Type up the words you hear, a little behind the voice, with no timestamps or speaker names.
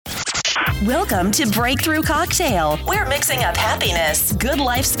Welcome to Breakthrough Cocktail. We're mixing up happiness, good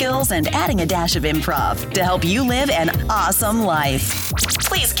life skills, and adding a dash of improv to help you live an awesome life.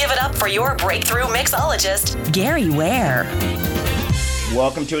 Please give it up for your breakthrough mixologist, Gary Ware.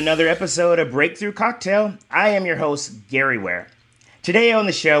 Welcome to another episode of Breakthrough Cocktail. I am your host, Gary Ware. Today on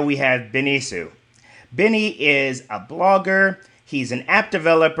the show, we have Benny Su. Benny is a blogger, he's an app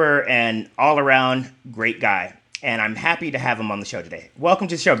developer, and all-around great guy. And I'm happy to have him on the show today. Welcome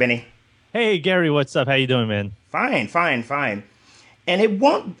to the show, Benny. Hey, Gary, what's up? How you doing, man? Fine. And it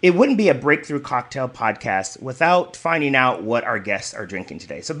wouldn't be a Breakthrough Cocktail podcast without finding out what our guests are drinking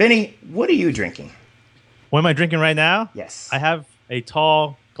today. So, Benny, what are you drinking? What am I drinking right now? Yes. I have a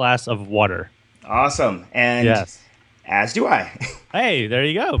tall glass of water. Awesome. And yes, as do I. Hey, there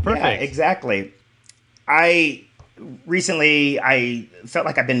you go. Perfect. Yeah, exactly. I felt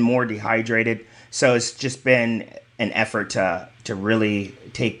like I've been more dehydrated, so it's just been an effort to really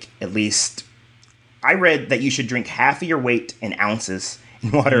take at least. I read that you should drink half of your weight in ounces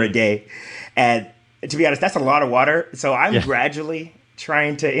in water a day, and to be honest, that's a lot of water. So I'm gradually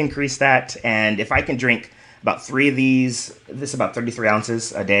trying to increase that, and if I can drink about 3 of these, this is about 33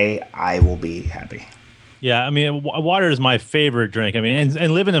 ounces a day, I will be happy. Yeah, I mean, water is my favorite drink. I mean,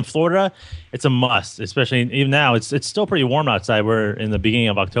 and living in Florida, it's a must, especially even now. It's still pretty warm outside. We're in the beginning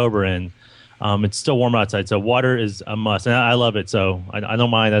of October, and it's still warm outside. So water is a must, and I love it. So I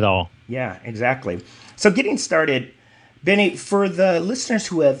don't mind at all. Yeah, exactly. So getting started, Benny, for the listeners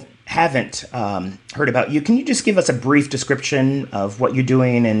who haven't heard about you, can you just give us a brief description of what you're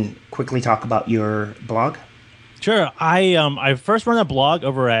doing and quickly talk about your blog? Sure. I first run a blog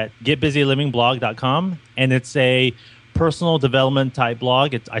over at getbusylivingblog.com, and it's a personal development type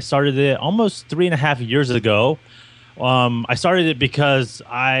blog. I started it almost 3.5 years ago. I started it because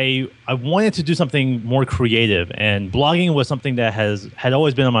I wanted to do something more creative, and blogging was something that had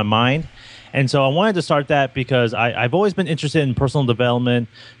always been on my mind. And so I wanted to start that because I've always been interested in personal development,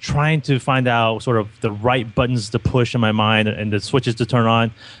 trying to find out sort of the right buttons to push in my mind and the switches to turn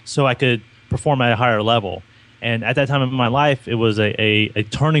on so I could perform at a higher level. And at that time in my life, it was a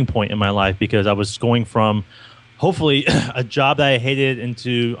turning point in my life because I was going from hopefully a job that I hated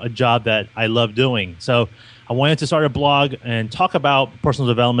into a job that I love doing. So I wanted to start a blog and talk about personal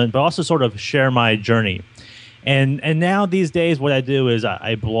development, but also sort of share my journey. And now these days, what I do is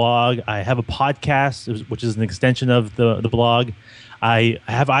I blog. I have a podcast, which is an extension of the blog. I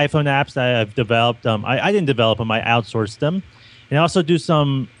have iPhone apps that I've developed. I didn't develop them. I outsourced them. And I also do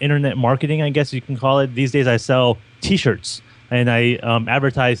some internet marketing, I guess you can call it. These days I sell T-shirts, and I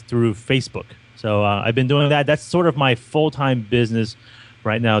advertise through Facebook. So I've been doing that. That's sort of my full-time business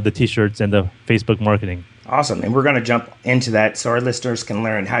right now, the T-shirts and the Facebook marketing. Awesome. And we're going to jump into that so our listeners can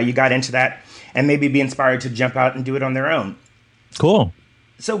learn how you got into that and maybe be inspired to jump out and do it on their own. Cool.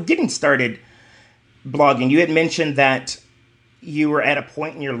 So getting started blogging, you had mentioned that you were at a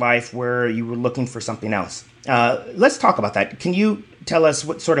point in your life where you were looking for something else. Let's talk about that. Can you tell us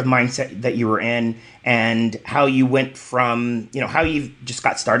what sort of mindset that you were in and how you went from, how you just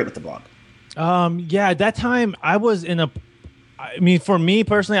got started with the blog? At that time I was for me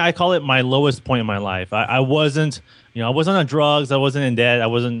personally, I call it my lowest point in my life. I wasn't on drugs. I wasn't in debt. I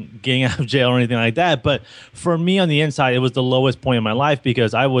wasn't getting out of jail or anything like that. But for me on the inside, it was the lowest point in my life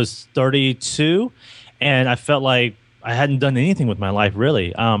because I was 32 and I felt like I hadn't done anything with my life,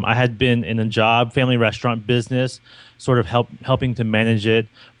 really. I had been in a job, family restaurant business, sort of helping to manage it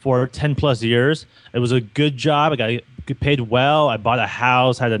for 10 plus years. It was a good job. I got paid well. I bought a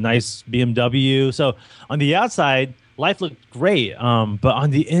house, had a nice BMW. So on the outside, life looked great. But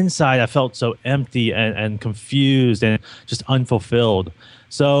on the inside, I felt so empty and confused and just unfulfilled.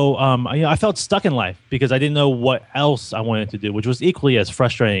 So I felt stuck in life because I didn't know what else I wanted to do, which was equally as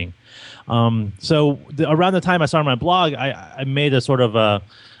frustrating. Around the time I started my blog, I made a sort of a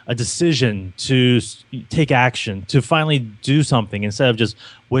decision to take action, to finally do something instead of just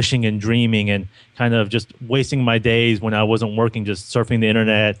wishing and dreaming and kind of just wasting my days when I wasn't working, just surfing the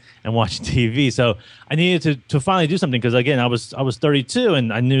internet and watching TV. So I needed to finally do something because, again, I was 32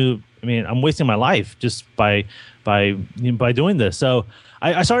 and I knew, I'm wasting my life just by doing this. So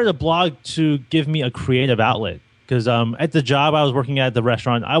I started a blog to give me a creative outlet because at the job I was working at the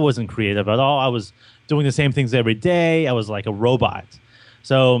restaurant, I wasn't creative at all. I was doing the same things every day. I was like a robot.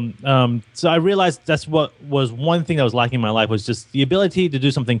 So I realized that's what was one thing that was lacking in my life was just the ability to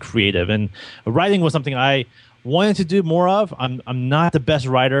do something creative. And writing was something I wanted to do more of. I'm not the best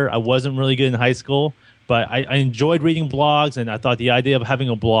writer. I wasn't really good in high school, but I enjoyed reading blogs, and I thought the idea of having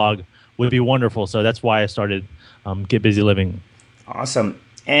a blog would be wonderful. So that's why I started Get Busy Living. Awesome.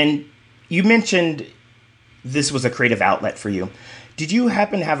 And you mentioned this was a creative outlet for you. Did you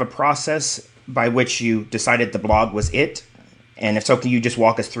happen to have a process by which you decided the blog was it? And if so, can you just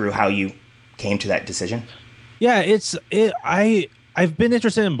walk us through how you came to that decision? Yeah, I've been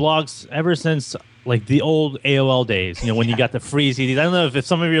interested in blogs ever since like the old AOL days, when you got the free CDs. I don't know if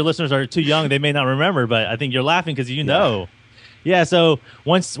some of your listeners are too young, they may not remember, but I think you're laughing because you know. Yeah, so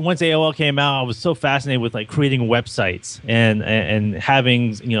once AOL came out, I was so fascinated with like creating websites and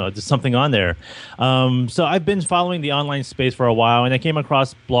having just something on there. So I've been following the online space for a while, and I came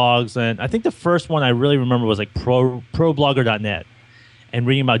across blogs, and I think the first one I really remember was like ProBlogger.net, and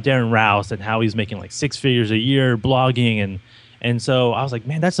reading about Darren Rouse and how he's making like 6 figures a year blogging, and so I was like,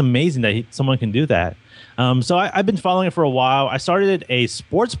 man, that's amazing that someone can do that. So I've been following it for a while. I started a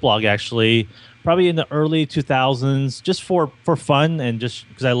sports blog actually, probably in the early 2000s, just for fun and just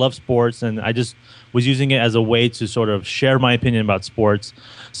because I love sports, and I just was using it as a way to sort of share my opinion about sports.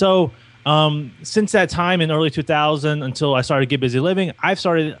 So since that time in early 2000 until I started Get Busy Living, I've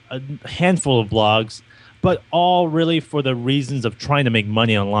started a handful of blogs, but all really for the reasons of trying to make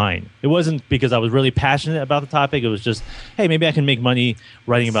money online. It wasn't because I was really passionate about the topic. It was just, hey, maybe I can make money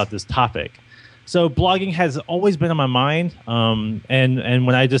writing about this topic. So blogging has always been on my mind, and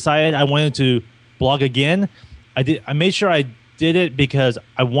when I decided I wanted to blog again, I made sure I did it because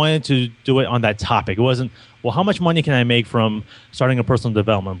I wanted to do it on that topic. It wasn't, well, how much money can I make from starting a personal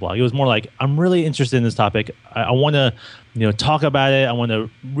development blog? It was more like, I'm really interested in this topic. I want to talk about it. I want to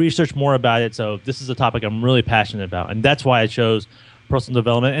research more about it. So this is a topic I'm really passionate about, and that's why I chose personal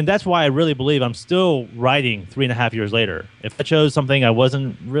development, and that's why I really believe I'm still writing 3.5 years later. If I chose something I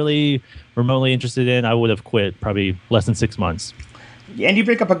wasn't really remotely interested in, I would have quit probably less than 6 months. And you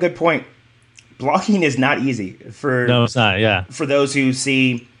bring up a good point. Blogging is not easy No, it's not. Yeah. For those who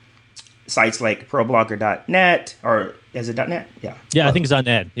see sites like ProBlogger.net, or is it .net? Yeah. Yeah, I think it's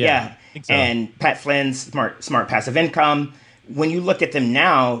 .net. Yeah. I think so. And Pat Flynn's Smart Passive Income. When you look at them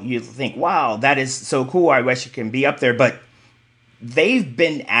now, you think, wow, that is so cool. I wish it can be up there. But they've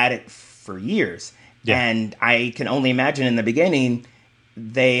been at it for years. Yeah. And I can only imagine in the beginning,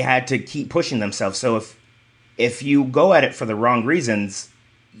 they had to keep pushing themselves. So if you go at it for the wrong reasons,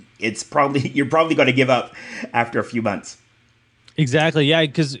 you're probably going to give up after a few months. Exactly. Yeah.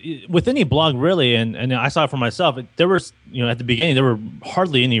 Because with any blog, really, and I saw it for myself, there was, at the beginning, there were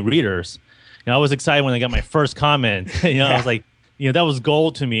hardly any readers. I was excited when I got my first comment. I was like, that was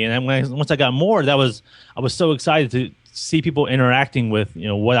gold to me. And then once I got more, I was so excited to see people interacting with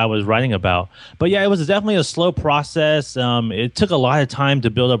what I was writing about. But yeah, it was definitely a slow process. It took a lot of time to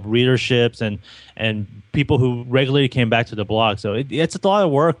build up readerships and people who regularly came back to the blog. So it's a lot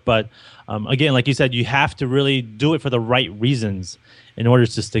of work, but again, like you said, you have to really do it for the right reasons in order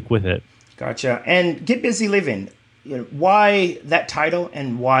to stick with it. Gotcha. And Get Busy Living, why that title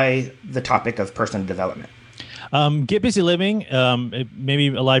and why the topic of personal development? Get Busy Living, maybe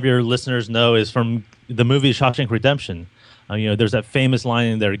a lot of your listeners know, is from the movie Shawshank Redemption. There's that famous line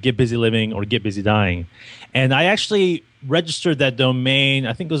in there, get busy living or get busy dying. And I actually registered that domain,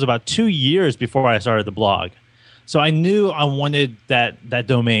 I think it was about 2 years before I started the blog. So I knew I wanted that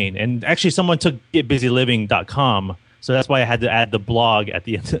domain. And actually someone took getbusyliving.com. So that's why I had to add the blog at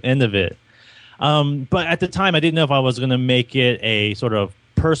the end of it. But at the time, I didn't know if I was going to make it a sort of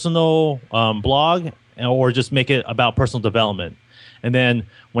personal blog or just make it about personal development. And then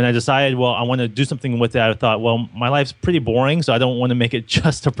when I decided, well, I want to do something with it, I thought, well, my life's pretty boring, so I don't want to make it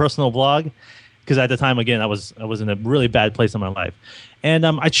just a personal blog. Because at the time, again, I was in a really bad place in my life. And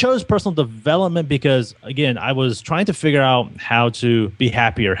I chose personal development because, again, I was trying to figure out how to be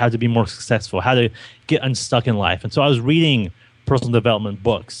happier, how to be more successful, how to get unstuck in life. And so I was reading personal development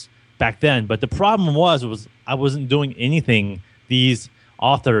books back then. But the problem was I wasn't doing anything these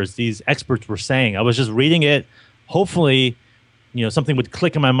authors, these experts were saying. I was just reading it, hopefully something would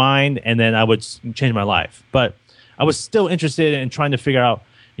click in my mind and then I would change my life. But I was still interested in trying to figure out,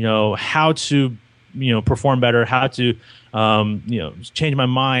 how to, perform better, how to, change my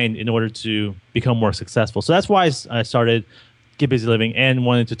mind in order to become more successful. So that's why I started Get Busy Living and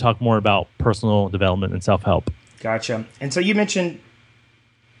wanted to talk more about personal development and self-help. Gotcha. And so you mentioned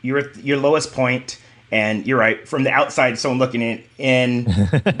you're at your lowest point. And you're right, from the outside, someone looking in,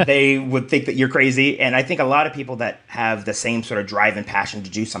 they would think that you're crazy. And I think a lot of people that have the same sort of drive and passion to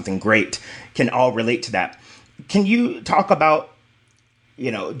do something great can all relate to that. Can you talk about,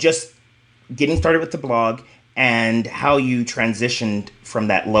 just getting started with the blog and how you transitioned from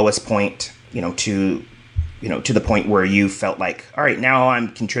that lowest point, to the point where you felt like, all right, now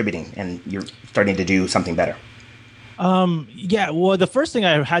I'm contributing and you're starting to do something better? Yeah, well, the first thing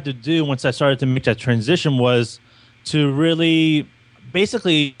I had to do once I started to make that transition was to really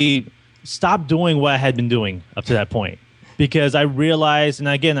basically stop doing what I had been doing up to that point. because I realized, and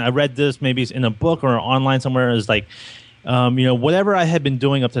again, I read this maybe it's in a book or online somewhere, is like, whatever I had been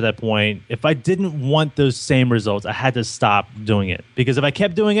doing up to that point, if I didn't want those same results, I had to stop doing it. Because if I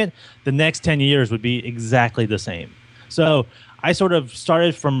kept doing it, the next 10 years would be exactly the same. So I sort of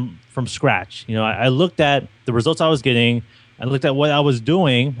started from scratch. I looked at the results I was getting. I looked at what I was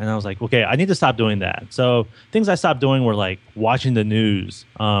doing, and I was like, okay, I need to stop doing that. So things I stopped doing were like watching the news,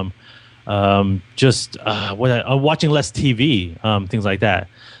 watching less TV, things like that.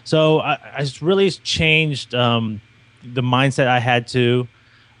 So I just really changed the mindset I had to.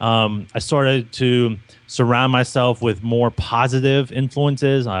 I started to surround myself with more positive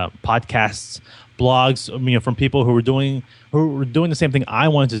influences, podcasts, blogs, from people who were doing the same thing I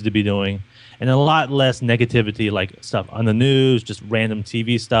wanted to be doing, and a lot less negativity, like stuff on the news, just random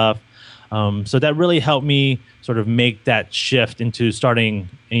TV stuff. So that really helped me sort of make that shift into starting,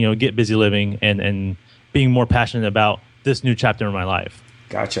 Get Busy Living and being more passionate about this new chapter in my life.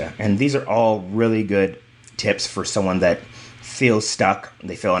 Gotcha. And these are all really good tips for someone that feels stuck,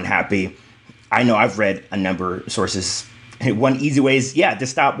 they feel unhappy. I know I've read a number of sources. One easy way is, to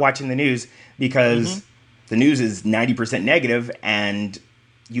stop watching the news, because the news is 90% negative and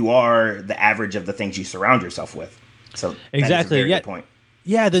you are the average of the things you surround yourself with. So exactly. That is a very good point.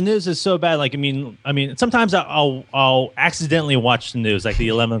 Yeah, the news is so bad. Like, I mean, sometimes I'll accidentally watch the news, like the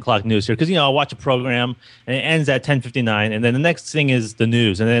 11 o'clock news here, because I'll watch a program and it ends at 10:59, and then the next thing is the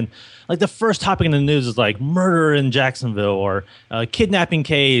news, and then like the first topic in the news is like murder in Jacksonville or kidnapping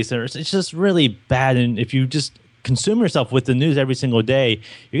case, or it's just really bad. And if you just consume yourself with the news every single day,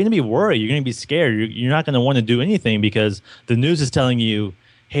 you're going to be worried. You're going to be scared. You're not going to want to do anything because the news is telling you,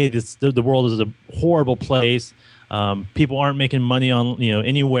 hey, the world is a horrible place. People aren't making money on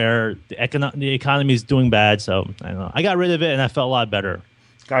anywhere. The economy is doing bad. So I don't know. I got rid of it and I felt a lot better.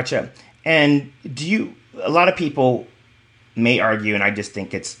 Gotcha. And a lot of people may argue, and I just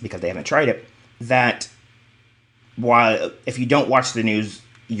think it's because they haven't tried it, that while if you don't watch the news,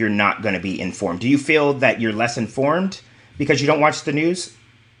 you're not going to be informed. Do you feel that you're less informed because you don't watch the news?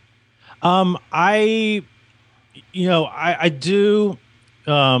 I do.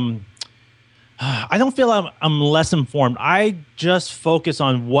 I don't feel I'm less informed. I just focus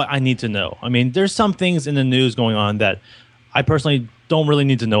on what I need to know. I mean, there's some things in the news going on that I personally don't really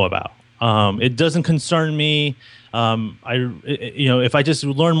need to know about. It doesn't concern me. If I just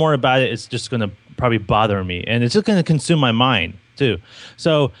learn more about it, it's just going to probably bother me, and it's just going to consume my mind too.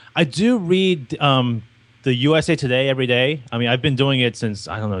 So I do read the USA Today every day. I mean, I've been doing it since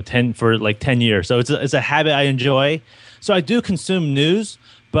 10 years. So it's a habit I enjoy. So I do consume news,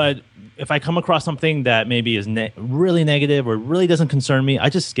 but if I come across something that maybe is really negative or really doesn't concern me, I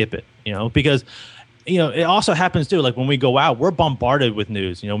just skip it. Because it also happens too. Like when we go out, we're bombarded with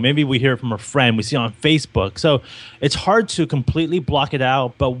news. Maybe we hear it from a friend, we see it on Facebook. So it's hard to completely block it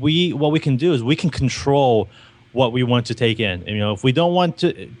out. But what we can do is we can control what we want to take in. And, if we don't want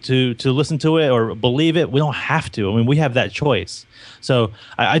to listen to it or believe it, we don't have to. I mean, we have that choice. So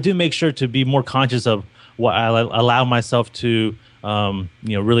I do make sure to be more conscious of what I allow myself to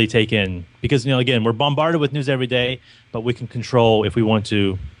really take in, because again, we're bombarded with news every day, but we can control if we want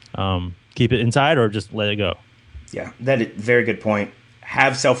to keep it inside or just let it go. Yeah, that is a very good point.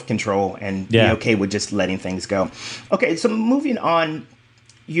 Have self-control and be okay with just letting things go. Okay, so moving on,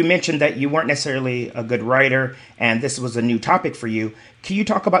 you mentioned that you weren't necessarily a good writer, and this was a new topic for you. Can you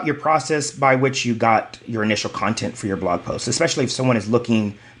talk about your process by which you got your initial content for your blog posts, especially if someone is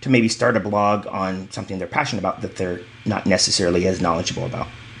looking to maybe start a blog on something they're passionate about that they're not necessarily as knowledgeable about?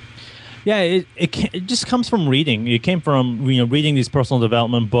 Yeah, it just comes from reading. It came from reading these personal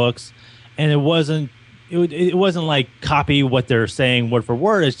development books, and it wasn't like copy what they're saying word for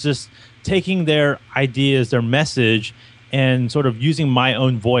word. It's just taking their ideas, their message, and sort of using my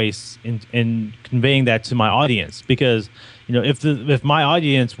own voice in conveying that to my audience. Because if my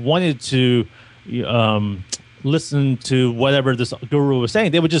audience wanted to listen to whatever this guru was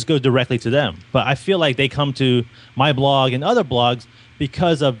saying, they would just go directly to them. But I feel like they come to my blog and other blogs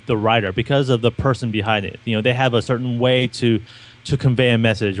because of the writer, because of the person behind it. They have a certain way to convey a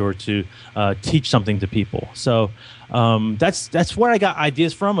message or to teach something to people. So that's where I got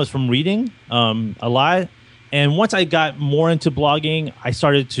ideas from, was from reading a lot. And once I got more into blogging, I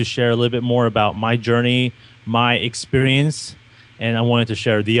started to share a little bit more about my journey, my experience, and I wanted to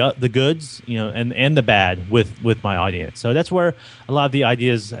share the goods, and the bad with my audience. So that's where a lot of the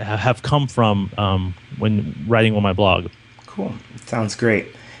ideas have come from when writing on my blog. Cool. Sounds great.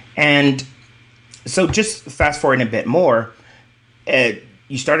 And so just fast forwarding a bit more,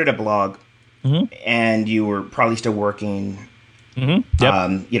 you started a blog, and you were probably still working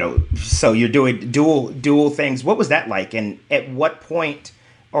Yep. So you're doing dual things. What was that like? And at what point,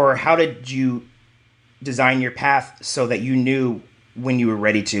 or how did you design your path so that you knew when you were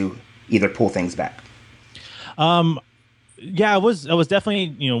ready to either pull things back? Yeah, I was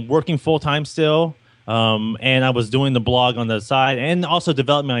definitely, working full time still. And I was doing the blog on the side and also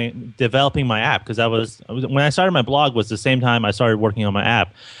developing my app, because when I started my blog was the same time I started working on my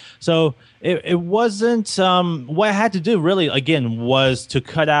app. So it wasn't, what I had to do really, again, was to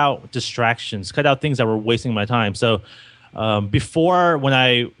cut out distractions, cut out things that were wasting my time. So before, when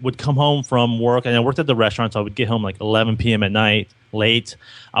I would come home from work, and I worked at the restaurant, so I would get home like 11 p.m. at night, late.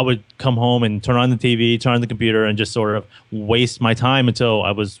 I would come home and turn on the TV, turn on the computer, and just sort of waste my time until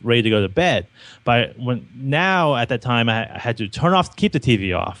I was ready to go to bed. But at that time, I had to keep the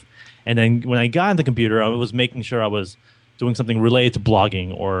TV off. And then when I got on the computer, I was making sure I was doing something related to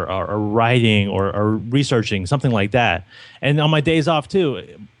blogging or writing or researching, something like that. And on my days off too,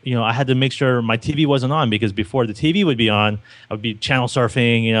 I had to make sure my TV wasn't on, because before the TV would be on, I would be channel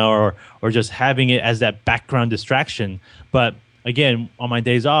surfing, or just having it as that background distraction. But again, on my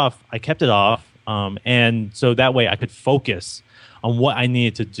days off, I kept it off. And so that way I could focus on what I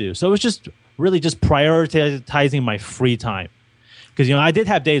needed to do. So it was just really just prioritizing my free time. Because, I did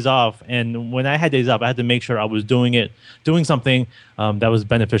have days off, and when I had days off, I had to make sure I was doing something that was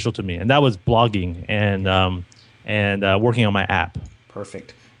beneficial to me. And that was blogging and working on my app.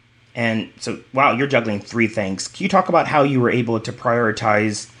 Perfect. And so, wow, you're juggling 3 things. Can you talk about how you were able to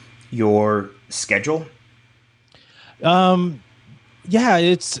prioritize your schedule? Yeah,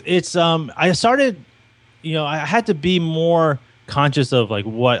 it's I started, I had to be more conscious of like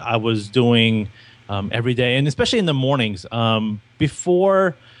what I was doing every day, and especially in the mornings.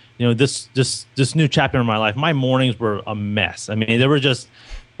 Before, this new chapter in my life, my mornings were a mess. I mean, they were just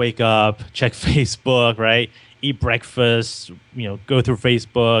wake up, check Facebook, right? Eat breakfast, go through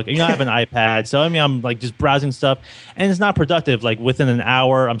Facebook. I have an iPad, so I'm like just browsing stuff, and it's not productive. Like within an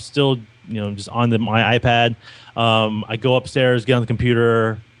hour, I'm still just on my iPad. I go upstairs, get on the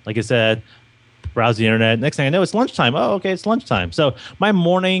computer, like I said, browse the internet. Next thing I know, it's lunchtime. Oh, okay, it's lunchtime. So my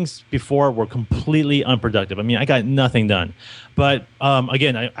mornings before were completely unproductive. I mean, I got nothing done. But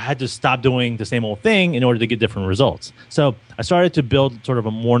again, I had to stop doing the same old thing in order to get different results. So I started to build sort of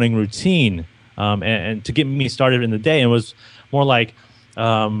a morning routine and to get me started in the day. And it was more like, it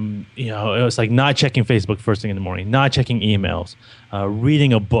was like not checking Facebook first thing in the morning, not checking emails,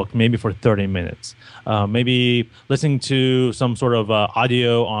 reading a book maybe for 30 minutes, maybe listening to some sort of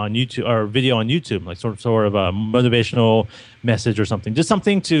audio on YouTube or video on YouTube, like sort of a motivational message or something, just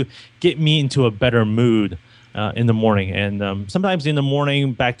something to get me into a better mood in the morning. And sometimes in the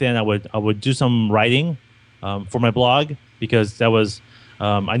morning back then, I would do some writing for my blog, because that was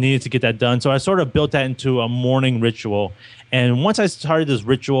I needed to get that done. So I sort of built that into a morning ritual. And once I started this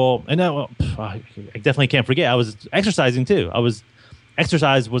ritual, and I definitely can't forget, I was exercising too.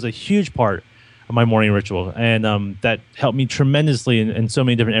 Exercise was a huge part of my morning ritual, and that helped me tremendously in so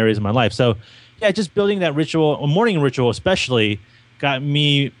many different areas of my life. So yeah, just building that ritual, a morning ritual especially, got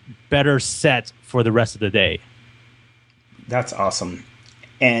me better set for the rest of the day. That's awesome.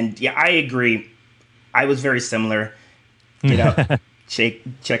 And yeah, I agree. I was very similar. Check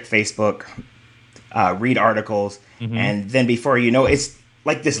Facebook, read articles, and then before you know it, it's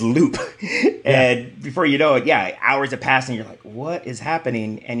like this loop. And before you know it, hours have passed and you're like, what is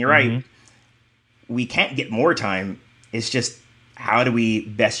happening? And you're right. We can't get more time. It's just, how do we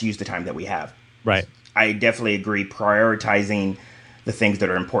best use the time that we have? Right. I definitely agree. Prioritizing the things that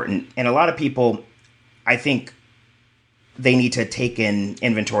are important. And a lot of people, I think, they need to take in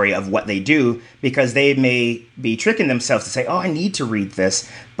inventory of what they do, because they may be tricking themselves to say, oh, I need to read this.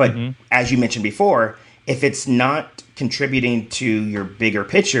 But as you mentioned before, if it's not contributing to your bigger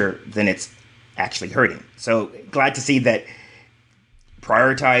picture, then it's actually hurting. So glad to see that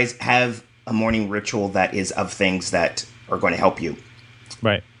prioritize, have a morning ritual that is of things that are going to help you.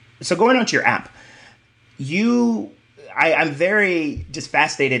 Right. So going on to your app, I'm very just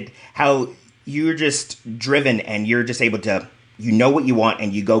fascinated how you're just driven and you're just able to, what you want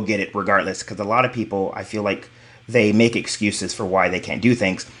and you go get it regardless. Because a lot of people, I feel like they make excuses for why they can't do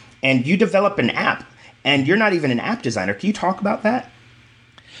things. And you develop an app, and you're not even an app designer. Can you talk about that?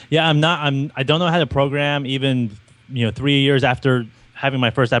 Yeah, I don't know how to program. Even 3 years after having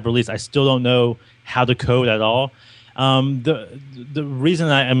my first app release, I still don't know how to code at all. The reason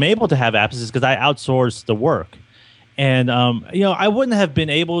I am able to have apps is because I outsource the work. And, I wouldn't have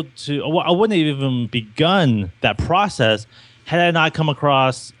been able to, I wouldn't have even begun that process had I not come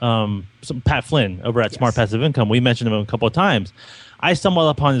across some Pat Flynn over at Smart Passive Income. We mentioned him a couple of times. I stumbled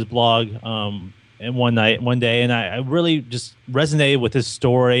upon his blog and one day, and I really just resonated with his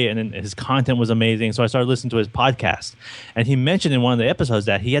story, and then his content was amazing. So I started listening to his podcast, and he mentioned in one of the episodes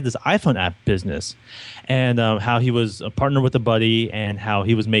that he had this iPhone app business, and how he was a partner with a buddy, and how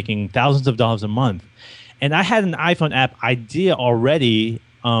he was making thousands of dollars a month. And I had an iPhone app idea already,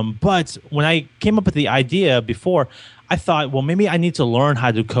 but when I came up with the idea before, I thought, well, maybe I need to learn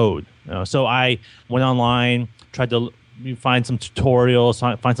how to code. So I went online, tried to find some tutorials,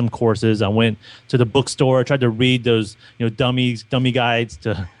 find some courses. I went to the bookstore, tried to read those dummy guides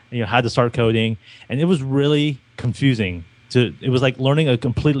to how to start coding, and it was really confusing. It was like learning a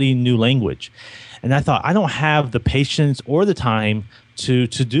completely new language. And I thought, I don't have the patience or the time to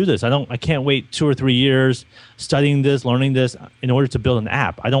do this. I can't wait 2 or 3 years studying this, learning this in order to build an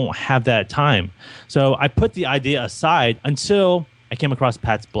app. I don't have that time. So I put the idea aside until I came across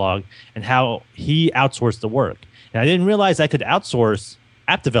Pat's blog and how he outsourced the work. And I didn't realize I could outsource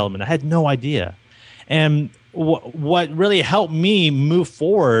app development. I had no idea. And what really helped me move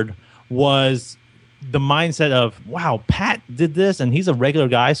forward was the mindset of, wow, Pat did this and he's a regular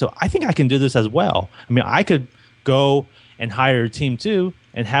guy, so I think I can do this as well. I mean, I could go and hire a team too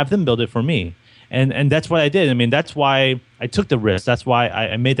and have them build it for me. And that's what I did. I mean, that's why I took the risk. That's why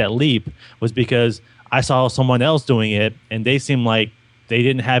I made that leap, was because I saw someone else doing it and they seemed like they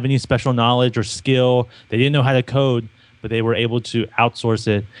didn't have any special knowledge or skill. They didn't know how to code, but they were able to outsource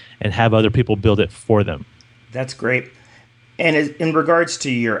it and have other people build it for them. That's great. And in regards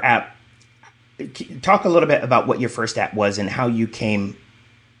to your app, talk a little bit about what your first app was and how you came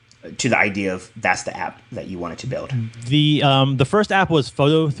to the idea of that's the app that you wanted to build. The first app was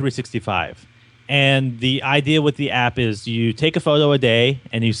Photo 365. And the idea with the app is you take a photo a day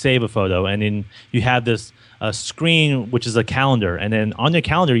and you save a photo, and then you have this screen, which is a calendar. And then on your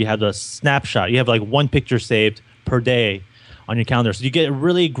calendar, you have the snapshot. You have like one picture saved per day on your calendar. So you get a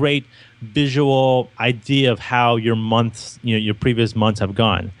really great visual idea of how your months, your previous months have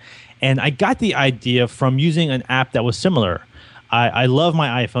gone. And I got the idea from using an app that was similar. I love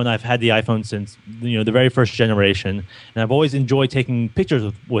my iPhone. I've had the iPhone since the very first generation, and I've always enjoyed taking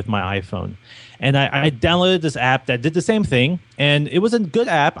pictures with my iPhone. And I downloaded this app that did the same thing, and it was a good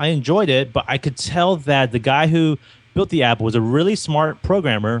app. I enjoyed it, but I could tell that the guy who built the app was a really smart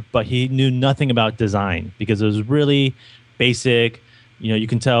programmer, but he knew nothing about design because it was really basic. You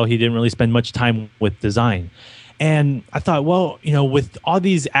can tell he didn't really spend much time with design. And I thought, well, with all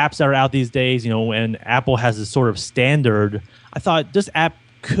these apps that are out these days, and Apple has this sort of standard, I thought this app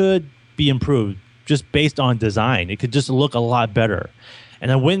could be improved just based on design. It could just look a lot better.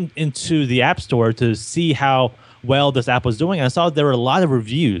 And I went into the App Store to see how well this app was doing. And I saw there were a lot of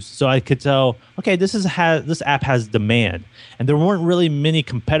reviews. So I could tell, okay, this app has demand. And there weren't really many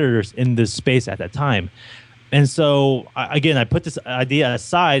competitors in this space at that time. And so, again, I put this idea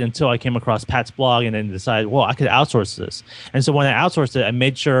aside until I came across Pat's blog and then decided, well, I could outsource this. And so when I outsourced it, I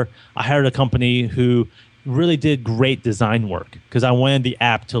made sure I hired a company who really did great design work because I wanted the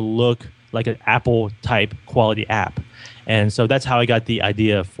app to look like an Apple-type quality app. And so that's how I got the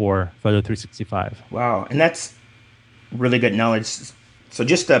idea for Photo 365. Wow, and that's really good knowledge. So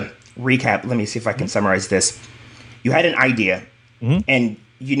just to recap, let me see if I can summarize this. You had an idea, and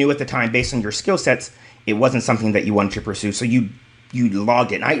you knew at the time, based on your skill sets, it wasn't something that you wanted to pursue. So you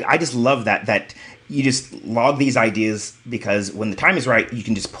logged it. And I just love that you just log these ideas because when the time is right, you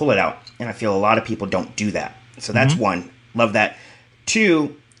can just pull it out. And I feel a lot of people don't do that. So that's one. Love that.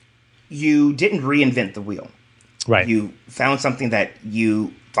 Two, you didn't reinvent the wheel. Right. You found something that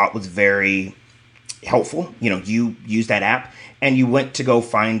you thought was very helpful. You used that app and you went to go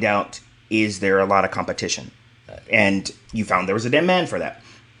find out, is there a lot of competition? And you found there was a demand for that.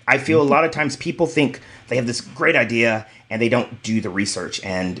 I feel a lot of times people think they have this great idea and they don't do the research.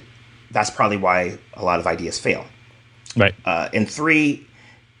 And that's probably why a lot of ideas fail. Right. And three,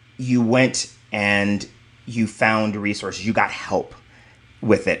 you went and you found resources. You got help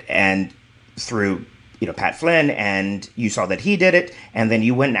with it. And through Pat Flynn, and you saw that he did it, and then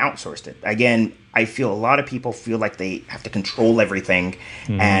you went and outsourced it. Again, I feel a lot of people feel like they have to control everything.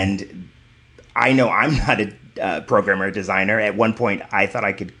 And I know I'm not a programmer, designer. At one point, I thought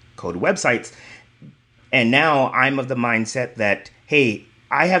I could code websites. And now I'm of the mindset that, hey,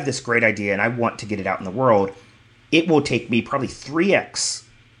 I have this great idea and I want to get it out in the world. It will take me probably 3x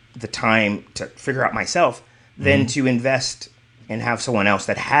the time to figure out myself than to invest and have someone else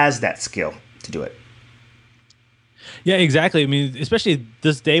that has that skill to do it. Yeah, exactly. I mean, especially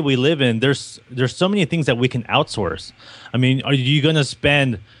this day we live in, there's so many things that we can outsource. I mean, are you going to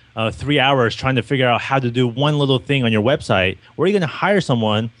spend 3 hours trying to figure out how to do one little thing on your website, or are you going to hire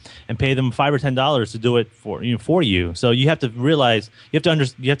someone and pay them $5 or $10 to do it for you? So you have to realize, you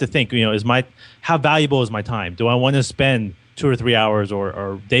have to think, how valuable is my time? Do I want to spend 2 or 3 hours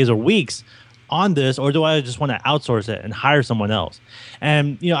or days or weeks on this, or do I just want to outsource it and hire someone else?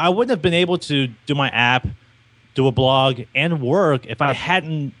 And I wouldn't have been able to do my app, do a blog, and work if I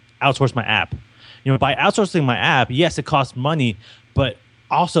hadn't outsourced my app. By outsourcing my app, yes, it costs money, but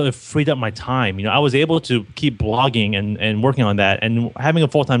also it freed up my time. I was able to keep blogging and working on that and having a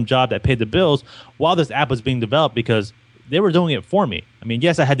full-time job that paid the bills while this app was being developed, because they were doing it for me.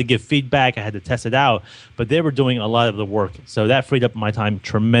 Yes, I had to give feedback, I had to test it out, but they were doing a lot of the work. So that freed up my time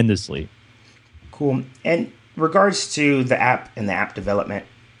tremendously. Cool. And regards to the app and the app development,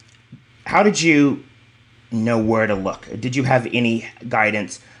 how did you know where to look? Did you have any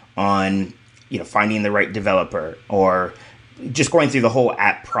guidance on, finding the right developer, or just going through the whole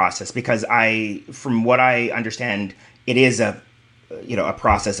app process? Because from what I understand, it is a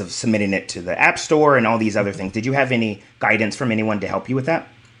process of submitting it to the App Store and all these other things. Did you have any guidance from anyone to help you with that?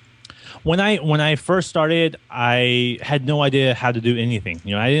 When I first started, I had no idea how to do anything.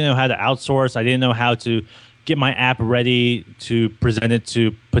 I didn't know how to outsource. I didn't know how to get my app ready to present it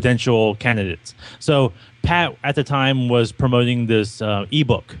to potential candidates. So Pat at the time was promoting this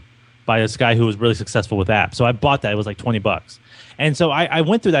ebook by this guy who was really successful with apps. So I bought that. It was like $20. And so I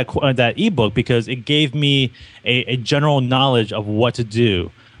went through that ebook because it gave me a general knowledge of what to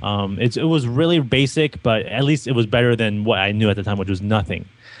do. It was really basic, but at least it was better than what I knew at the time, which was nothing.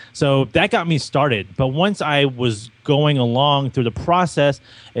 So that got me started. But once I was going along through the process,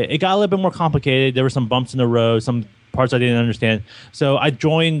 it got a little bit more complicated. There were some bumps in the road, some parts I didn't understand. So I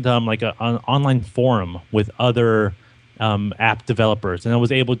joined an online forum with other app developers, and I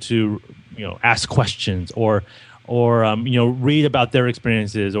was able to ask questions or read about their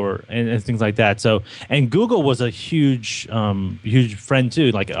experiences and things like that. So, and Google was a huge friend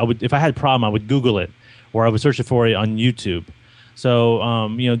too. Like if I had a problem, I would Google it, or I would search it for it on YouTube. So,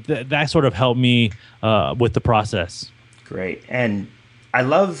 that sort of helped me with the process. Great. And I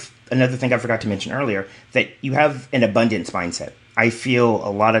love another thing I forgot to mention earlier, that you have an abundance mindset. I feel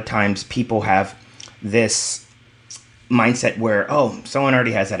a lot of times people have this mindset where, someone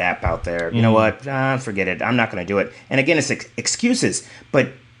already has that app out there. You know what? Forget it. I'm not going to do it. And again, it's excuses.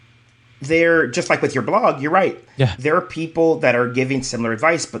 But they're just like with your blog. You're right. Yeah. There are people that are giving similar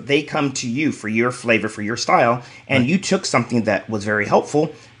advice, but they come to you for your flavor, for your style. And you took something that was very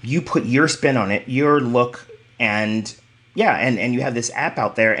helpful. You put your spin on it, your look, and you have this app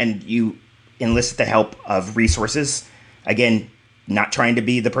out there, and you enlisted the help of resources. Again, not trying to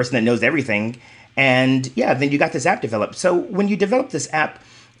be the person that knows everything. And then you got this app developed. So when you developed this app,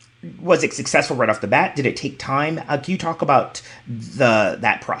 was it successful right off the bat? Did it take time? Can you talk about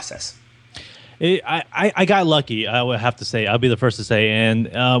that process? I got lucky, I would have to say. I'll be the first to say.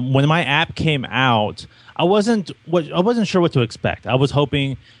 And when my app came out, I wasn't sure what to expect. I was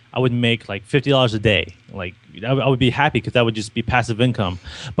hoping I would make like $50 a day. Like I would be happy because that would just be passive income.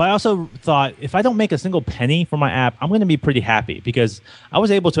 But I also thought, if I don't make a single penny for my app, I'm going to be pretty happy, because I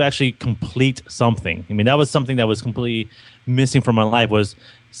was able to actually complete something. That was something that was completely missing from my life, was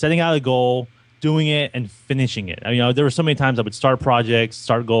setting out a goal, doing it, and finishing it. There were so many times I would start projects,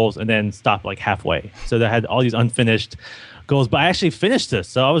 start goals, and then stop like halfway. So I had all these unfinished goals, but I actually finished this,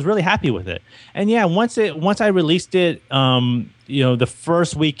 so I was really happy with it. And once I released it, the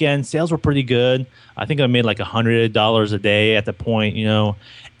first weekend sales were pretty good. I think I made like $100 a day at the point,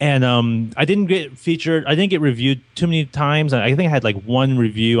 and I didn't get featured. I didn't get reviewed too many times. I think I had like one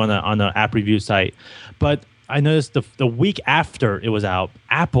review on an app review site, but I noticed the week after it was out,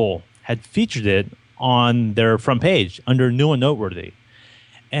 Apple had featured it on their front page under new and noteworthy.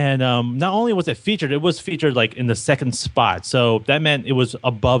 And not only was it was featured like in the second spot. So that meant it was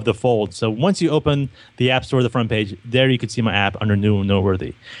above the fold. So once you open the App Store, the front page, there you could see my app under new and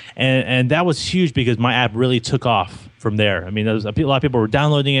noteworthy. And that was huge, because my app really took off from there. There was a lot of people were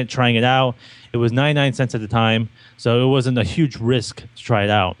downloading it, trying it out. It was 99 cents at the time, so it wasn't a huge risk to try it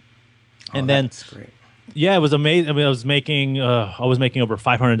out. And then that's great. Yeah, it was amazing. I was making over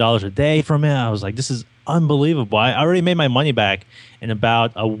 $500 a day from it. I was like, this is unbelievable. I already made my money back in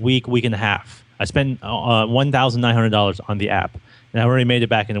about a week and a half. I spent $1,900 on the app, and I already made it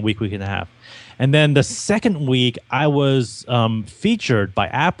back in a week and a half. And then the second week, I was featured by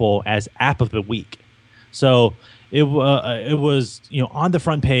Apple as App of the Week. So it was on the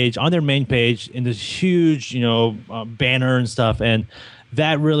front page, on their main page, in this huge banner and stuff, and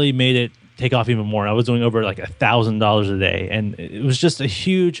that really made it take off even more. I was doing over like $1,000 a day, and it was just a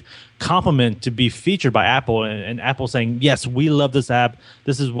huge compliment to be featured by Apple, and Apple saying, "Yes, we love this app.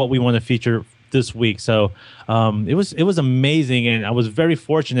 This is what we want to feature this week." So it was amazing, and I was very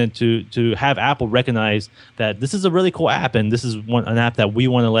fortunate to have Apple recognize that this is a really cool app, and this is an app that we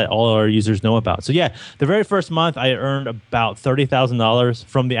want to let all our users know about. So yeah, the very first month I earned about $30,000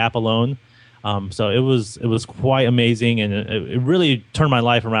 from the app alone. So it was quite amazing, and it really turned my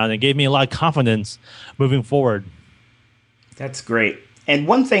life around and gave me a lot of confidence moving forward. That's great. And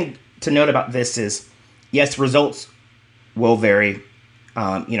one thing to note about this is, yes, results will vary.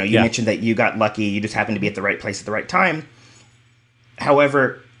 You mentioned that you got lucky. You just happened to be at the right place at the right time.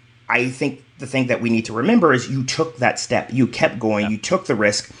 However, I think the thing that we need to remember is you took that step. You kept going. You took the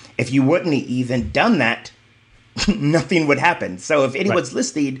risk. If you wouldn't have even done that, nothing would happen. So if anyone's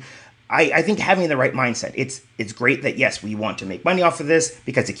listening, I think having the right mindset, it's great that, yes, we want to make money off of this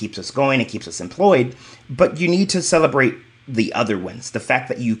because it keeps us going, it keeps us employed, but you need to celebrate the other wins, the fact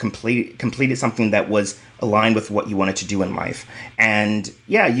that you completed something that was aligned with what you wanted to do in life. And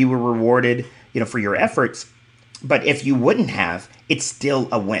yeah, you were rewarded, for your efforts, but if you wouldn't have, it's still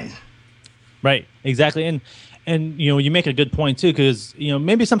a win. Right, exactly. And you make a good point too, because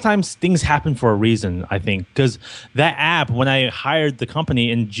maybe sometimes things happen for a reason. I think because that app, when I hired the company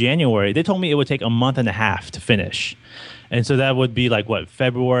in January, they told me it would take a month and a half to finish, and so that would be like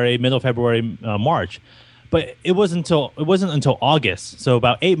February, middle of February, March. But it wasn't until August, so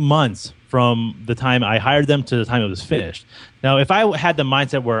about 8 months from the time I hired them to the time it was finished. Now, if I had the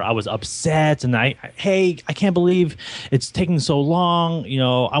mindset where I was upset and I can't believe it's taking so long,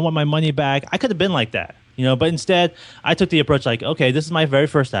 I want my money back, I could have been like that. But instead, I took the approach like, okay, this is my very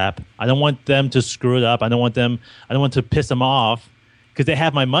first app. I don't want them to screw it up. I don't want to piss them off because they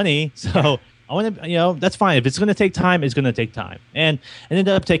have my money. So I want to, that's fine. If it's going to take time, it's going to take time. And it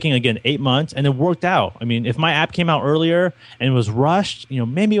ended up taking, again, 8 months, and it worked out. I mean, if my app came out earlier and it was rushed,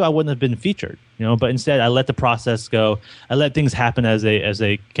 maybe I wouldn't have been featured, but instead I let the process go. I let things happen as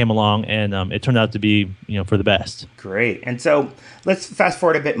they came along, and it turned out to be, for the best. Great. And so let's fast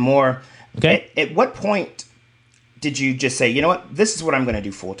forward a bit more. Okay. At what point did you just say, you know what, this is what I'm going to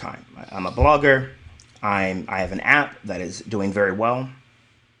do full time? I'm a blogger. I have an app that is doing very well.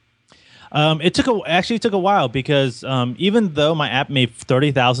 It took a while because even though my app made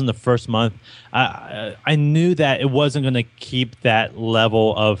 $30,000 the first month, I knew that it wasn't going to keep that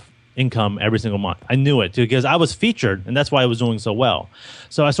level of income every single month. I knew it because I was featured, and that's why I was doing so well.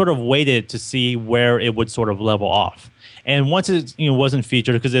 So I sort of waited to see where it would sort of level off. And once it wasn't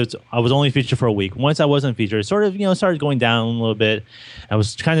featured, because I was only featured for a week. Once I wasn't featured, it sort of started going down a little bit. I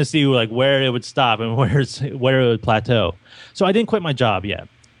was trying to see where it would stop and where it would plateau. So I didn't quit my job yet.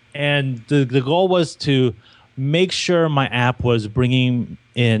 And the goal was to make sure my app was bringing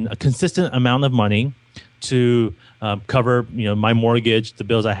in a consistent amount of money to cover my mortgage, the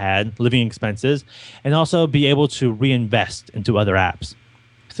bills I had, living expenses, and also be able to reinvest into other apps.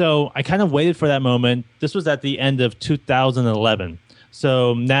 So I kind of waited for that moment. This was at the end of 2011.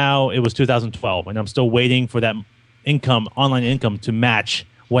 So now it was 2012, and I'm still waiting for that online income to match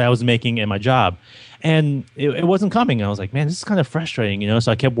what I was making in my job. And it wasn't coming. I was like, man, this is kind of frustrating,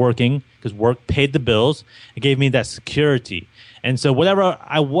 So I kept working because work paid the bills. It gave me that security. And so whatever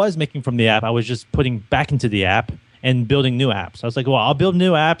I was making from the app, I was just putting back into the app and building new apps. I was like, well, I'll build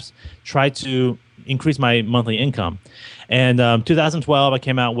new apps, try to increase my monthly income. And 2012, I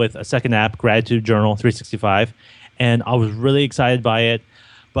came out with a second app, Gratitude Journal 365, and I was really excited by it,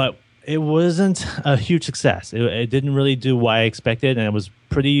 but it wasn't a huge success. It didn't really do what I expected, and I was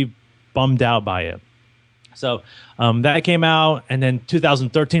pretty bummed out by it. So that came out, and then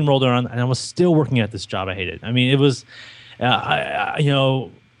 2013 rolled around, and I was still working at this job I hated. I mean, it was, I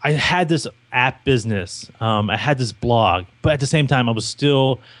had this app business, I had this blog, but at the same time, I was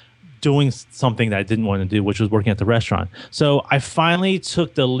still doing something that I didn't want to do, which was working at the restaurant. So I finally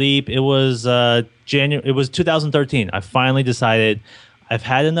took the leap. It was It was 2013. I finally decided I've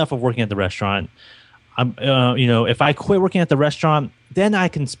had enough of working at the restaurant. If I quit working at the restaurant, then I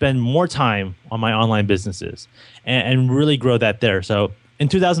can spend more time on my online businesses and really grow that there. So in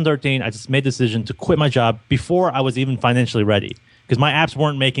 2013, I just made the decision to quit my job before I was even financially ready, because my apps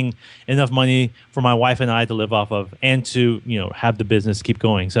weren't making enough money for my wife and I to live off of and to have the business keep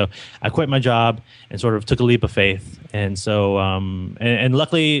going. So I quit my job and sort of took a leap of faith. And so and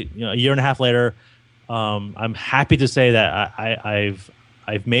luckily, a year and a half later, I'm happy to say that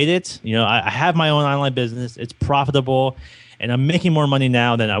I've made it. I have my own online business. It's profitable, and I'm making more money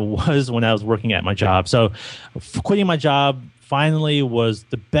now than I was when I was working at my job. So quitting my job finally was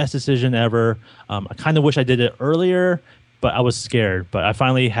the best decision ever. I kind of wish I did it earlier, but I was scared. But I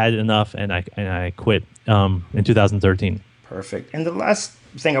finally had enough, and I quit in 2013. Perfect. And the last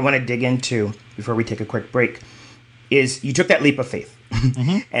thing I want to dig into before we take a quick break is you took that leap of faith.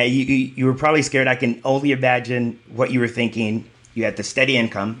 Mm-hmm. And you were probably scared. I can only imagine what you were thinking. You had the steady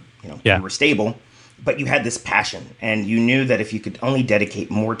income, you were stable, but you had this passion, and you knew that if you could only dedicate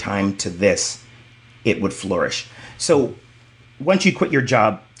more time to this, it would flourish. So once you quit your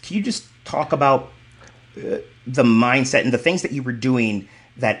job, can you just talk about the mindset and the things that you were doing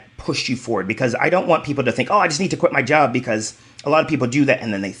that pushed you forward? Because I don't want people to think, I just need to quit my job, because a lot of people do that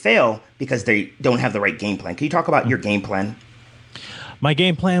and then they fail because they don't have the right game plan. Can you talk about your game plan? My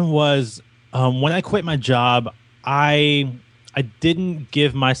game plan was when I quit my job, I didn't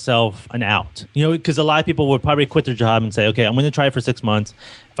give myself an out, because a lot of people would probably quit their job and say, okay, I'm going to try it for 6 months.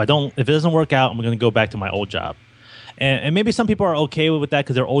 If it doesn't work out, I'm going to go back to my old job. And maybe some people are okay with that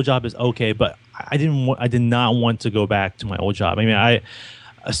because their old job is okay, but I did not want to go back to my old job.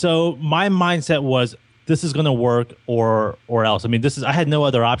 So my mindset was, this is going to work or else. I had no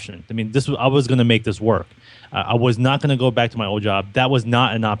other option. I was going to make this work. I was not going to go back to my old job. That was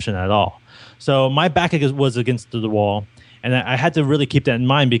not an option at all. So my back was against the wall, and I had to really keep that in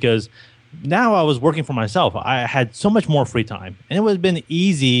mind, because now I was working for myself. I had so much more free time, and it would have been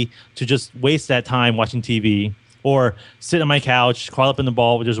easy to just waste that time watching TV or sit on my couch, crawl up in the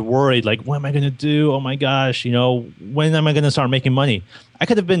ball, just worried, like, what am I going to do? Oh my gosh, when am I going to start making money? I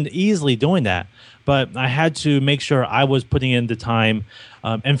could have been easily doing that, but I had to make sure I was putting in the time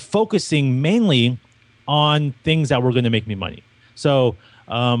and focusing mainly on things that were going to make me money. So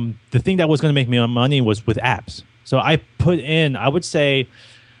the thing that was going to make me money was with apps. So I put in, I would say,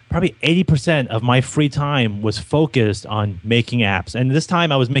 probably 80% of my free time was focused on making apps. And this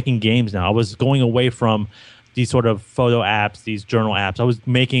time I was making games now. I was going away from these sort of photo apps, these journal apps. I was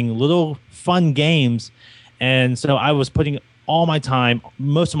making little fun games. And so I was putting all my time,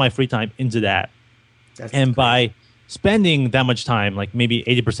 most of my free time, into that. And by spending that much time, like maybe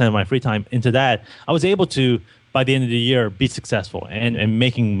 80% of my free time into that, I was able to, by the end of the year, be successful and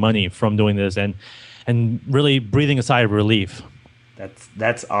making money from doing this and really breathing a sigh of relief.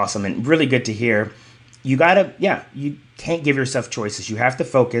 That's awesome and really good to hear. You can't give yourself choices. You have to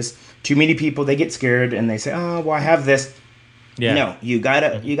focus. Too many people, they get scared and they say, I have this. Yeah. No, you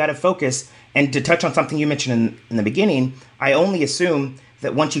gotta focus. And to touch on something you mentioned in the beginning, I only assume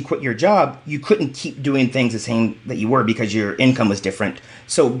that once you quit your job, you couldn't keep doing things the same that you were because your income was different.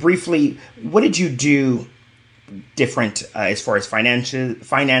 So briefly, what did you do different as far as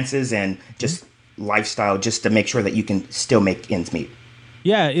finances and just lifestyle, just to make sure that you can still make ends meet?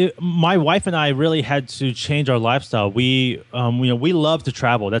 Yeah, my wife and I really had to change our lifestyle. We love to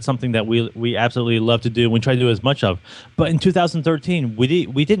travel. That's something that we absolutely love to do. We try to do as much of. But in 2013,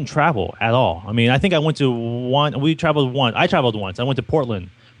 we didn't travel at all. I think I went to one. We traveled once. I traveled once. I went to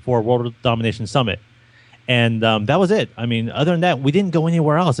Portland for World Domination Summit. And that was it. Other than that, we didn't go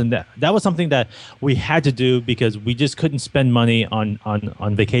anywhere else. And that was something that we had to do because we just couldn't spend money on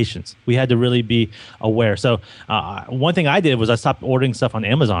vacations. We had to really be aware. So one thing I did was I stopped ordering stuff on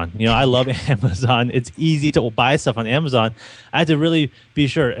Amazon. I love Amazon. It's easy to buy stuff on Amazon. I had to really be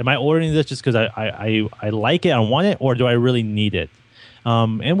sure, am I ordering this just because I like it, I want it, or do I really need it?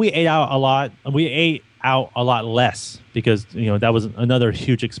 And we ate out a lot. We ate out a lot less because that was another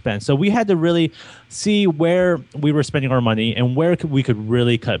huge expense. So we had to really see where we were spending our money and where we could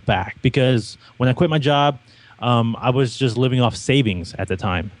really cut back. Because when I quit my job, I was just living off savings at the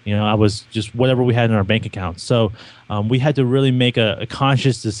time. I was just whatever we had in our bank account. So we had to really make a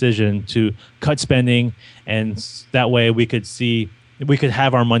conscious decision to cut spending, and that way we could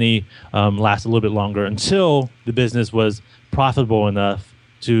have our money last a little bit longer until the business was profitable enough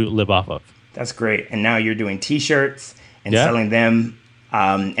to live off of. That's great. And now you're doing T-shirts and selling them.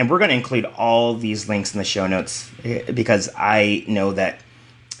 And we're going to include all these links in the show notes because I know that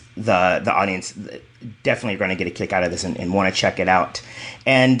the audience definitely are going to get a kick out of this and want to check it out.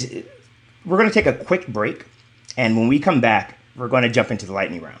 And we're going to take a quick break. And when we come back, we're going to jump into the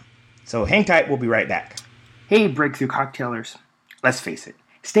lightning round. So hang tight. We'll be right back. Hey, Breakthrough Cocktailers. Let's face it.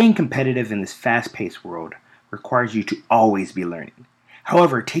 Staying competitive in this fast-paced world requires you to always be learning.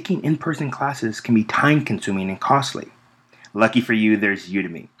 However, taking in-person classes can be time-consuming and costly. Lucky for you, there's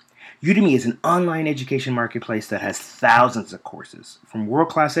Udemy. Udemy is an online education marketplace that has thousands of courses from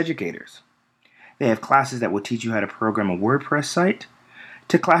world-class educators. They have classes that will teach you how to program a WordPress site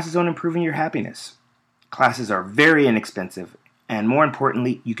to classes on improving your happiness. Classes are very inexpensive, and more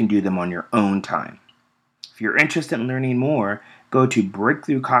importantly, you can do them on your own time. If you're interested in learning more, go to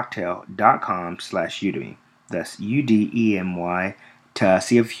breakthroughcocktail.com/Udemy. That's UDEMY to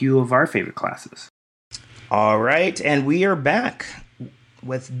see a few of our favorite classes. All right, and we are back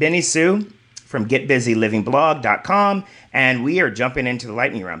with Benny Sue from GetBusyLivingBlog.com, and we are jumping into the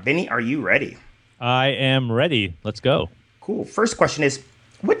lightning round. Benny, are you ready? I am ready. Let's go. Cool. First question is,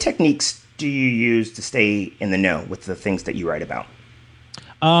 what techniques do you use to stay in the know with the things that you write about?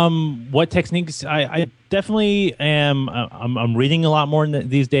 What techniques? I definitely am. I'm reading a lot more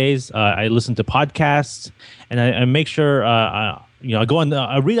these days. I listen to podcasts, and I make sure I go on.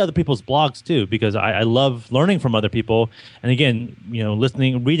 I read other people's blogs too because I love learning from other people. And again,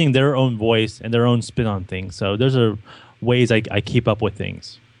 reading their own voice and their own spin on things. So those are ways I keep up with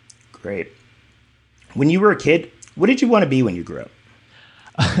things. Great. When you were a kid, what did you want to be when you grew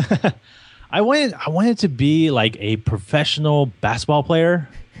up? I wanted to be like a professional basketball player,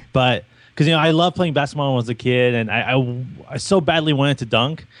 but because I loved playing basketball when I was a kid, and I so badly wanted to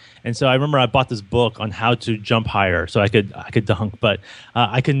dunk, and so I remember I bought this book on how to jump higher so I could dunk, but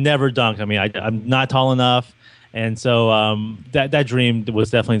I could never dunk. I mean, I'm not tall enough, and so that dream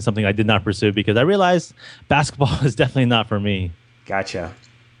was definitely something I did not pursue because I realized basketball is definitely not for me. Gotcha.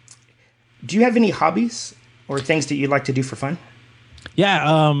 Do you have any hobbies or things that you'd like to do for fun?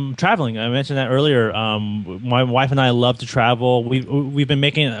 Yeah, traveling. I mentioned that earlier. My wife and I love to travel. We've been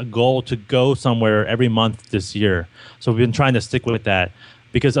making a goal to go somewhere every month this year. So we've been trying to stick with that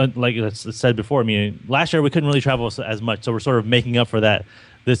because, like I said before, I mean, last year we couldn't really travel as much. So we're sort of making up for that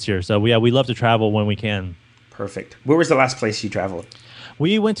this year. So we love to travel when we can. Perfect. Where was the last place you traveled?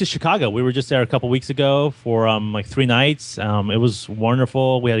 We went to Chicago. We were just there a couple weeks ago for like 3 nights. It was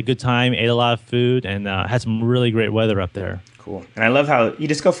wonderful. We had a good time, ate a lot of food, and had some really great weather up there. Cool. And I love how you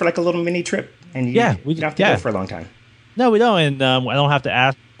just go for like a little mini trip, and you don't have to go for a long time. No, we don't, and I don't have to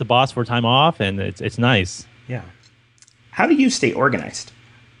ask the boss for time off, and it's nice. Yeah. How do you stay organized?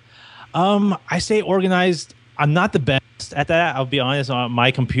 I stay organized. I'm not the best at that. I'll be honest. On my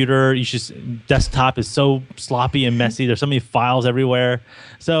computer, desktop is so sloppy and messy. There's so many files everywhere.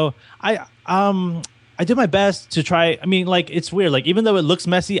 So I do my best to try. I mean, like, it's weird. Like, even though it looks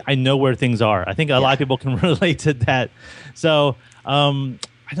messy, I know where things are. I think a lot of people can relate to that. So I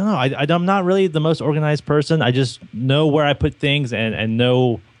don't know. I'm not really the most organized person. I just know where I put things and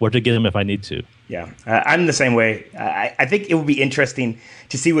know where to get them if I need to. Yeah, I'm the same way. I think it would be interesting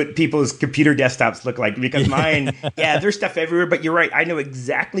to see what people's computer desktops look like because mine, there's stuff everywhere. But you're right. I know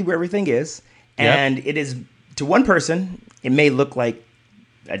exactly where everything is. And it is, to one person, it may look like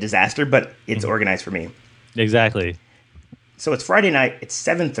a disaster, but it's organized for me. Exactly. So it's Friday night. It's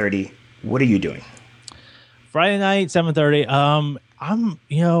 7:30. What are you doing? Friday night, 7:30.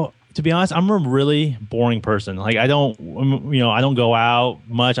 To be honest, I'm a really boring person. Like, I don't go out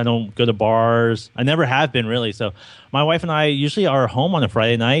much. I don't go to bars. I never have been really. So my wife and I usually are home on a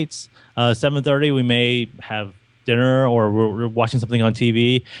Friday nights. 7:30, we may have dinner or we're watching something on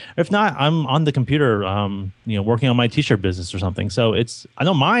TV. If not, I'm on the computer, working on my t-shirt business or something. So I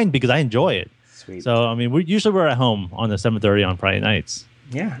don't mind because I enjoy it. Sweet. So, I mean, we're at home on the 7:30 on Friday nights.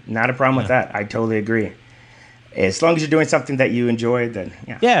 Yeah, not a problem with that. I totally agree. As long as you're doing something that you enjoy, then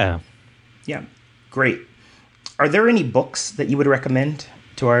Yeah. Yeah, great. Are there any books that you would recommend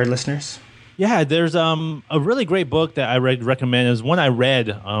to our listeners? Yeah, there's a really great book that I recommend. It was one I read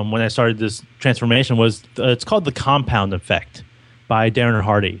when I started this transformation. It's called The Compound Effect by Darren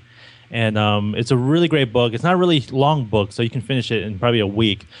Hardy. And it's a really great book. It's not a really long book, so you can finish it in probably a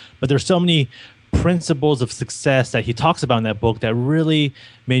week. But there's so many principles of success that he talks about in that book that really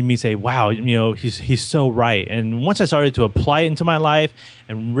made me say, wow, he's so right. And once I started to apply it into my life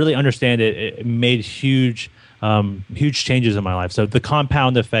and really understand it, it made huge changes in my life. So The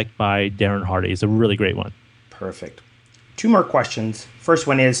Compound Effect by Darren Hardy is a really great one. Perfect. 2 more questions. First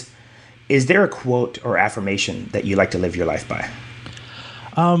one is there a quote or affirmation that you like to live your life by?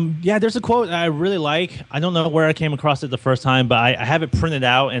 There's a quote I really like. I don't know where I came across it the first time, but I have it printed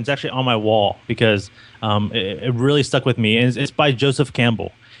out, and it's actually on my wall because it really stuck with me. And it's by Joseph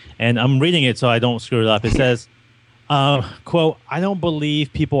Campbell. And I'm reading it so I don't screw it up. It says, quote, "I don't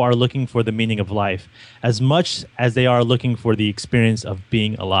believe people are looking for the meaning of life as much as they are looking for the experience of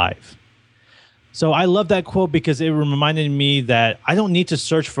being alive." So I love that quote because it reminded me that I don't need to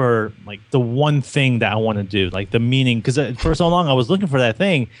search for like the one thing that I want to do, like the meaning, because for so long I was looking for that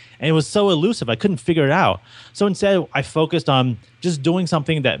thing and it was so elusive. I couldn't figure it out. So instead I focused on just doing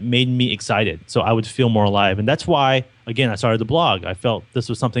something that made me excited so I would feel more alive. And that's why, again, I started the blog. I felt this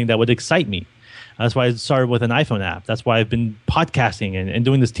was something that would excite me. That's why I started with an iPhone app. That's why I've been podcasting and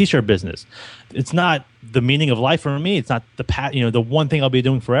doing this t-shirt business. It's not the meaning of life for me. It's not the one thing I'll be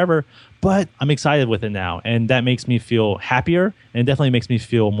doing forever, but I'm excited with it now. And that makes me feel happier and definitely makes me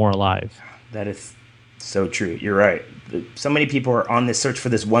feel more alive. That is so true. You're right. So many people are on this search for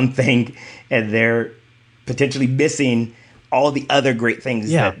this one thing and they're potentially missing all the other great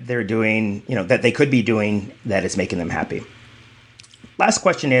things that they're doing, that they could be doing that is making them happy. Last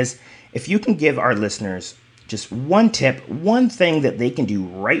question is, if you can give our listeners just one tip, one thing that they can do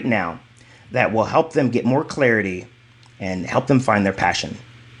right now that will help them get more clarity and help them find their passion,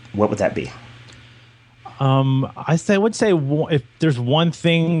 what would that be? I would say if there's one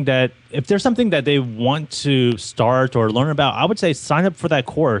thing if there's something that they want to start or learn about, I would say sign up for that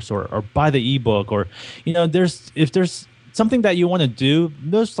course or buy the ebook, or, if there's something that you want to do,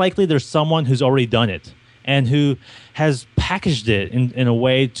 most likely there's someone who's already done it and who has packaged it in a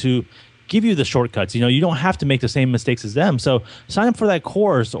way to give you the shortcuts. You don't have to make the same mistakes as them. So sign up for that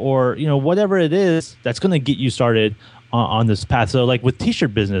course or, whatever it is that's going to get you started on this path. So like with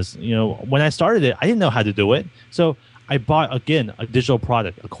t-shirt business, when I started it, I didn't know how to do it. So I bought, again, a digital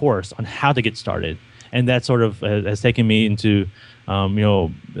product, a course on how to get started. And that sort of has taken me into,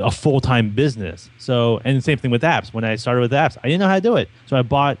 a full-time business. So, and the same thing with apps. When I started with apps, I didn't know how to do it. So I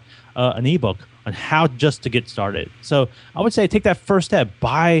bought an ebook on how just to get started. So I would say take that first step,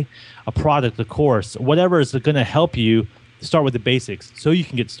 buy a product, a course, whatever is going to help you start with the basics so you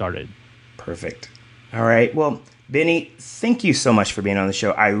can get started. Perfect. All right. Well, Benny, thank you so much for being on the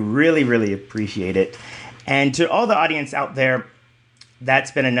show. I really, really appreciate it. And to all the audience out there,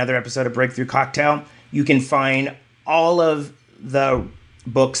 that's been another episode of Breakthrough Cocktail. You can find all of the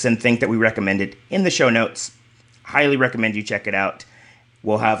books and things that we recommended in the show notes. Highly recommend you check it out.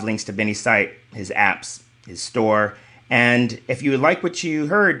 We'll have links to Benny's site, his apps, his store. And if you like what you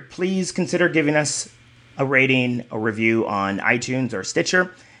heard, please consider giving us a rating, a review on iTunes or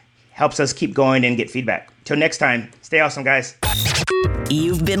Stitcher. Helps us keep going and get feedback. Till next time, stay awesome, guys.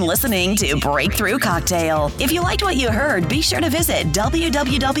 You've been listening to Breakthrough Cocktail. If you liked what you heard, be sure to visit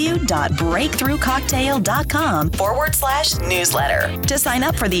www.breakthroughcocktail.com/newsletter to sign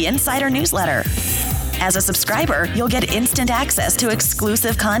up for the Insider Newsletter. As a subscriber, you'll get instant access to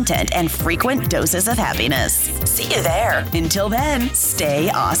exclusive content and frequent doses of happiness. See you there. Until then, stay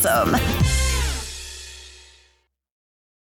awesome.